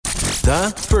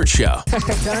The Burt Show.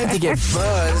 Time to get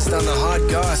buzzed on the hot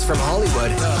goss from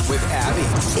Hollywood with Abby.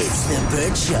 It's the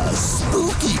Burt Show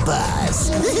Spooky Buzz.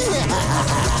 I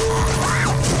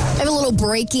have a little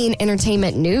breaking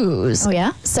entertainment news. Oh,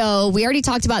 yeah? So we already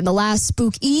talked about in the last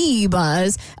Spooky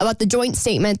Buzz about the joint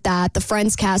statement that the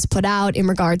Friends cast put out in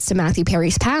regards to Matthew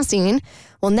Perry's passing.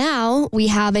 Well, now we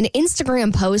have an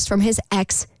Instagram post from his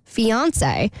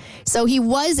ex-fiance. So he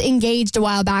was engaged a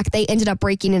while back. They ended up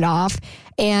breaking it off.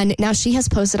 And now she has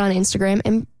posted on Instagram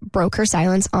and broke her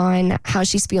silence on how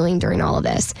she's feeling during all of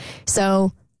this.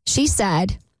 So she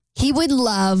said he would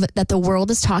love that the world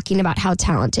is talking about how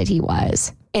talented he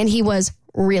was. And he was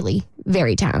really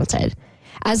very talented.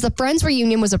 As the Friends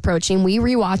reunion was approaching, we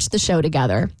rewatched the show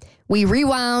together. We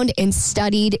rewound and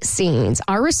studied scenes.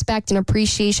 Our respect and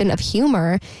appreciation of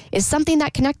humor is something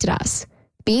that connected us.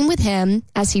 Being with him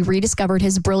as he rediscovered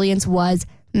his brilliance was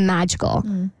magical.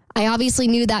 I obviously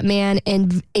knew that man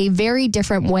in a very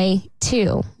different way,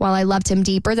 too. While I loved him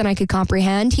deeper than I could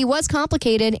comprehend, he was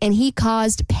complicated and he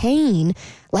caused pain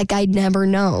like I'd never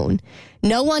known.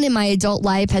 No one in my adult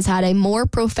life has had a more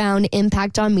profound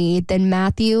impact on me than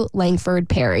Matthew Langford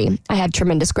Perry. I have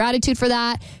tremendous gratitude for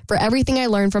that, for everything I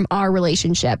learned from our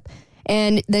relationship.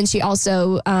 And then she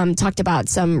also talked about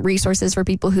some resources for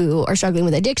people who are struggling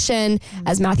with addiction,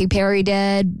 as Matthew Perry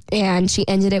did. And she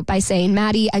ended it by saying,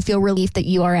 Maddie, I feel relief that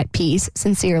you are at peace.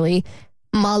 Sincerely,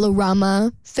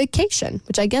 Malarama-fication,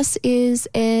 which I guess is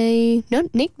a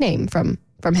nickname from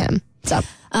him. So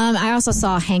I also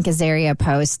saw Hank Azaria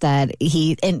post that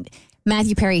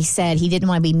Matthew Perry said he didn't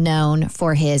want to be known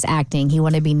for his acting. He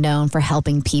wanted to be known for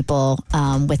helping people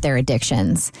with their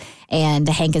addictions. And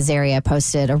Hank Azaria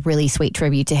posted a really sweet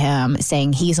tribute to him,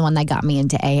 saying he's the one that got me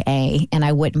into AA, and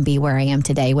I wouldn't be where I am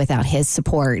today without his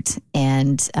support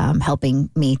and helping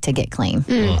me to get clean.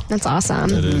 That's awesome.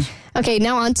 That is. Okay,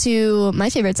 now on to my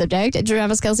favorite subject,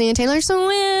 Travis Kelce and Taylor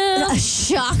Swift.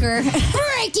 Shocker.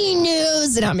 Breaking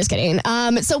news. No, I'm just kidding.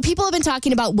 So people have been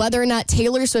talking about whether or not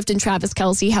Taylor Swift and Travis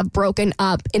Kelce have broken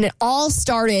up. And it all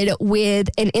started with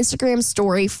an Instagram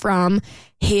story from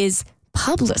his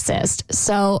publicist.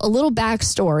 So a little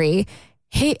backstory.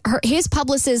 His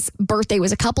publicist's birthday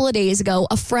was a couple of days ago.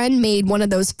 A friend made one of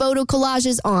those photo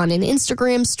collages on an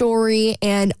Instagram story,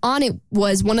 and on it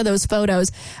was one of those photos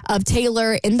of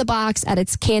Taylor in the box at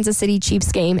its Kansas City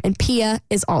Chiefs game, and Pia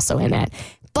is also in it.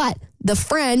 But the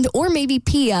friend, or maybe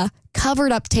Pia,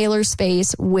 covered up Taylor's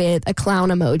face with a clown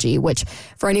emoji, which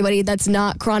for anybody that's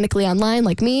not chronically online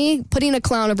like me, putting a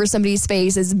clown over somebody's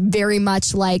face is very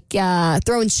much like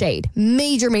throwing shade.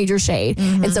 Major shade.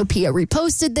 And so Pia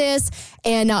reposted this,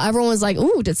 and now everyone was like,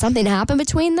 ooh, did something happen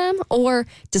between them? Or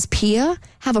does Pia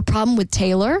have a problem with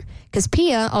Taylor? Because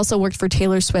Pia also worked for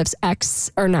Taylor Swift's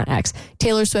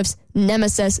Taylor Swift's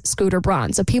nemesis, Scooter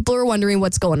Braun. So people are wondering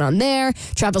what's going on there.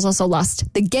 Travis also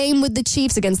lost the game with the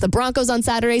Chiefs against the Broncos on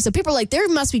Saturday. So people are like, there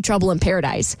must be trouble in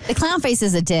paradise. The clown face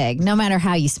is a dig, no matter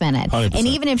how you spin it. 100%. And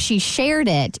even if she shared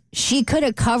it, she could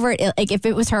have covered it. Like if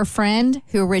it was her friend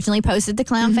who originally posted the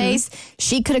clown face,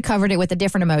 she could have covered it with a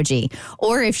different emoji.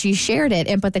 Or if she shared it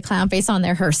and put the clown face on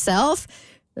there herself,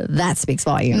 that speaks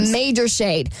volumes. Major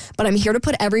shade. But I'm here to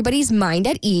put everybody's mind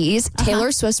at ease.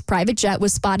 Taylor Swift's private jet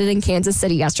was spotted in Kansas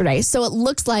City yesterday. So it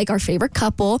looks like our favorite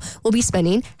couple will be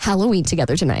spending Halloween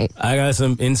together tonight. I got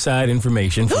some inside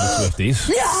information from the Swifties.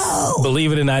 No!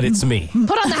 Believe it or not, it's me.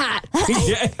 Put on the hat.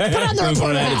 Put on the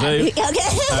reporter hat. Okay.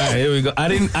 All right, here we go. I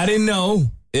didn't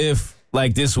know if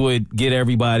this would get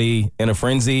everybody in a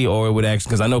frenzy, or it would actually,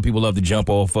 because I know people love to jump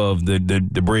off of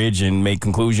the bridge and make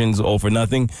conclusions all for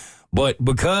nothing. But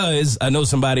because I know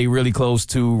somebody really close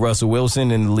to Russell Wilson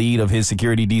and the lead of his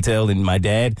security detail and my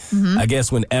dad, I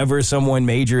guess whenever someone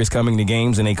major is coming to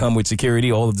games and they come with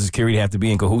security, all of the security have to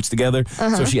be in cahoots together.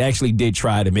 So she actually did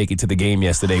try to make it to the game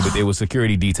yesterday, but there was a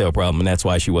security detail problem, and that's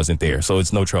why she wasn't there. So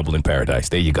it's no trouble in paradise.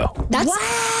 There you go.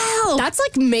 Wow. That's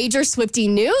like major Swiftie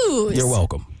news. You're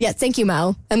welcome. Yeah, thank you,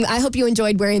 Mo. And I hope you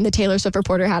enjoyed wearing the Taylor Swift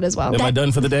reporter hat as well. Am I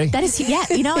done for the day? That is, yeah,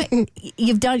 you know what?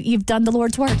 You've done the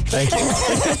Lord's work. Thank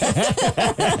you.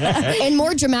 In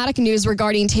more dramatic news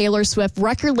regarding Taylor Swift,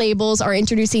 record labels are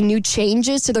introducing new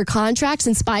changes to their contracts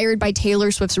inspired by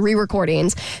Taylor Swift's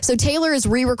re-recordings. So Taylor is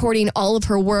re-recording all of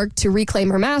her work to reclaim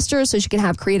her masters so she can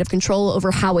have creative control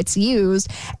over how it's used.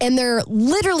 And they're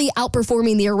literally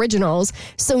outperforming the originals.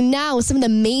 So now some of the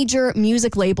major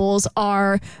music labels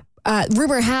are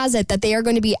rumor has it that they are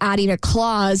going to be adding a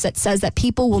clause that says that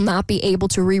people will not be able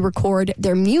to re-record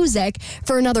their music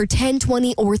for another 10,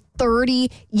 20, or 30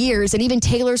 years. And even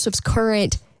Taylor Swift's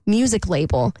current music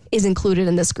label is included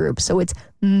in this group. So it's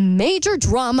major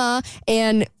drama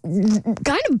and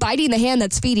kind of biting the hand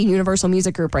that's feeding Universal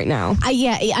Music Group right now.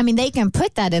 I mean, they can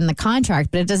put that in the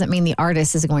contract, but it doesn't mean the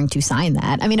artist is going to sign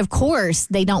that. I mean, of course,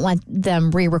 they don't want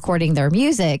them re-recording their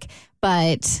music,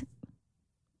 but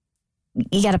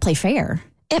you got to play fair.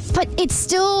 But it's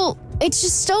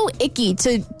just so icky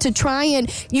to try and,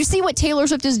 you see what Taylor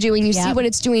Swift is doing, you see what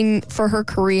it's doing for her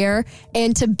career,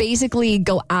 and to basically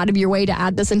go out of your way to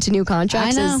add this into new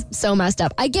contracts is so messed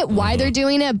up. I get why they're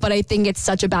doing it, but I think it's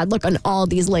such a bad look on all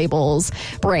these labels,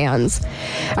 brands.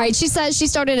 All right, she says she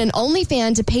started an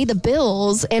OnlyFans to pay the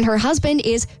bills, and her husband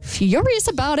is furious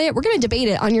about it. We're going to debate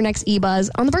it on your next eBuzz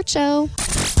on The Burt Show.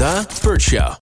 The Burt Show.